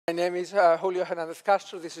My name is Julio Hernandez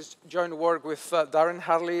Castro. This is joint work with Darren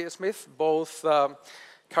Harley Smith, both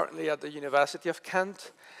currently at the University of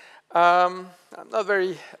Kent. I'm not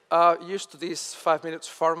very used to this 5 minutes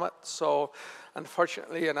format, so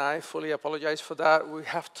unfortunately, and I fully apologize for that, we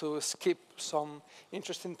have to skip some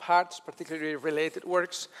interesting parts, particularly related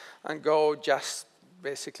works, and go just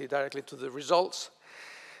basically directly to the results.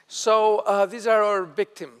 So these are our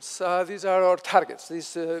victims. These are our targets.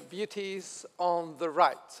 These beauties on the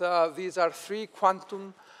right. These are 3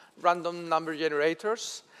 quantum random number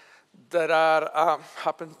generators that are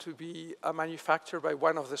happen to be manufactured by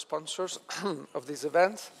one of the sponsors of this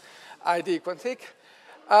event, ID Quantic.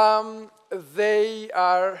 They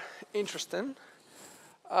are interesting.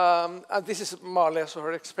 And this is more or less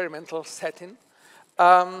our experimental setting.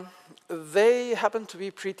 They happen to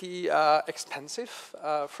be pretty expensive,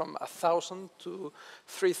 from 1,000 to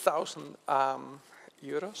 3,000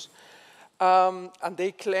 euros. And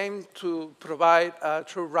they claim to provide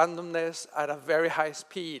true randomness at a very high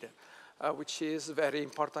speed, which is very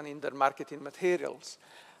important in their marketing materials.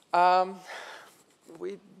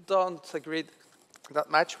 We don't agree that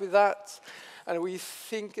much with that, and we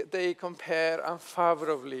think they compare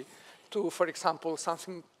unfavorably to, for example,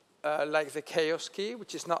 something like the chaos key,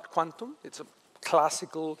 which is not quantum. It's a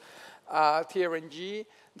classical TRNG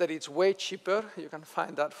that is way cheaper. You can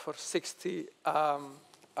find that for 60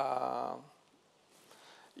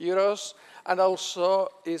 euros, and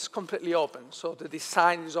also is completely open. So the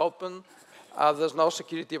design is open. There's no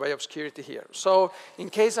security by obscurity here. So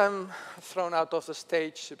in case I'm thrown out of the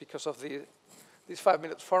stage because of this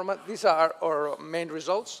 5-minute format, these are our main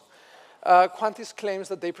results. Quantis claims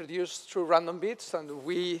that they produce true random bits, and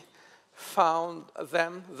we found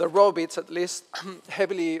them, the raw bits at least,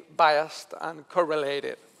 heavily biased and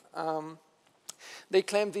correlated. They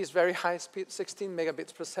claim these very high speed, 16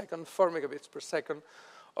 megabits per second, 4 megabits per second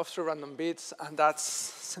of true random bits, and that's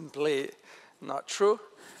simply not true.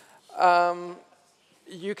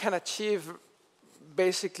 You can achieve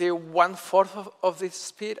basically 1/4 of this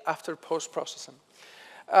speed after post-processing.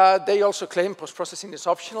 They also claim post-processing is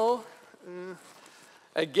optional.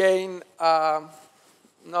 Again,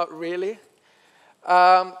 not really.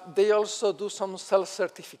 They also do some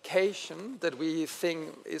self-certification that we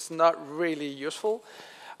think is not really useful.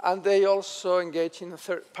 And they also engage in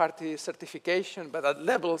third-party certification, but at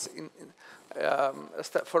levels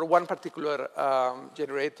for one particular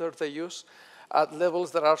generator they use, at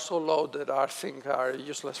levels that are so low that I think are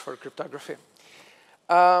useless for cryptography.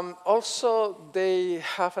 Also, they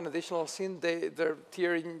have an additional sin. Their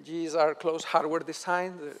TRNGs are closed hardware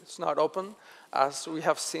design. It's not open, as we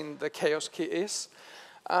have seen the chaos key is.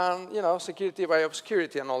 And, you know, security by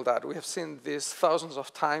obscurity and all that. We have seen this thousands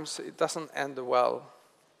of times. It doesn't end well.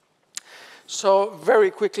 So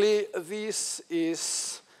very quickly, this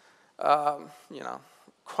is, you know,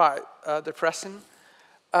 quite depressing.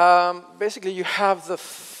 Basically, you have the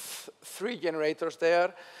 3 generators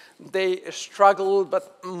there. They struggle,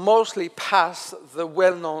 but mostly pass the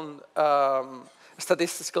well-known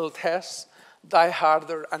statistical tests, Die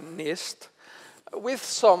Harder and NIST, with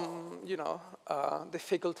some, you know,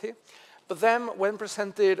 difficulty. But then, when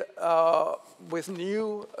presented with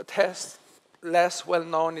new tests, less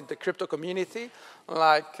well-known in the crypto community,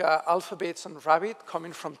 like Alphabets and Rabbit,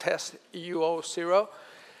 coming from test EU00,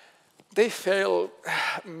 they fail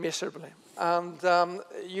miserably. And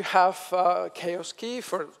you have Chaos Key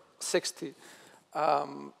for 60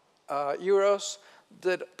 euros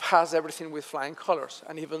that pass everything with flying colors.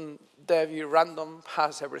 And even Devi Random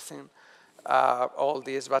has everything, all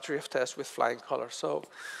these battery of tests with flying colors. So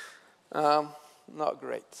not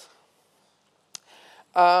great.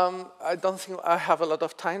 I don't think I have a lot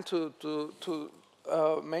of time to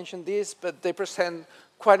mention this, but they present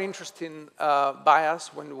quite interesting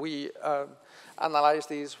bias when we analyze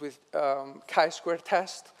these with chi-square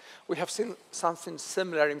test. We have seen something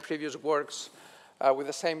similar in previous works with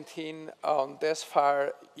the same team on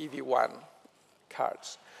DESFAR EV1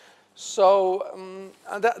 cards. So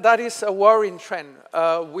that is a worrying trend.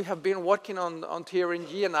 We have been working on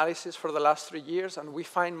TRNG analysis for the last 3 years, and we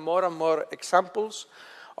find more and more examples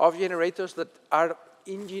of generators that are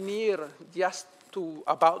engineered just to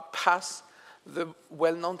about pass the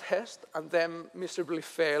well-known test and then miserably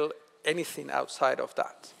fail anything outside of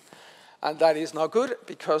that. And that is not good,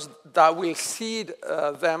 because that will seed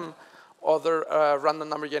them other random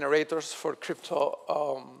number generators for crypto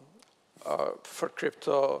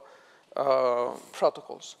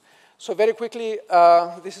protocols. So very quickly,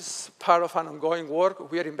 this is part of an ongoing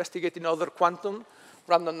work. We are investigating other quantum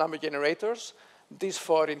random number generators. These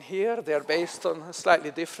 4 in here, they're based on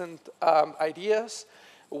slightly different ideas,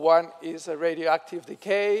 One is a radioactive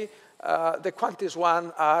decay. The quantized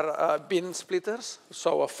one are bin splitters,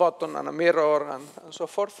 so a photon and a mirror and so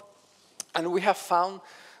forth. And we have found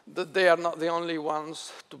that they are not the only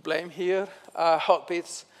ones to blame here. Hot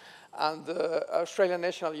bits and the Australian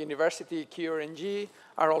National University, QRNG,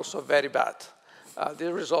 are also very bad.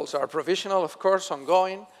 The results are provisional, of course,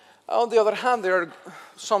 ongoing. On the other hand, there are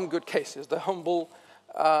some good cases. The Humble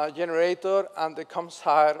generator and the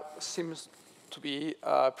ComSire seems to be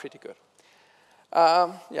pretty good.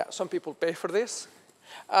 Yeah, some people pay for this.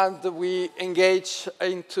 And we engage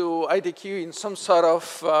into IDQ in some sort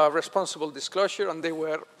of responsible disclosure, and they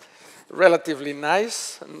were relatively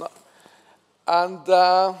nice. And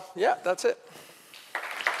yeah, that's it.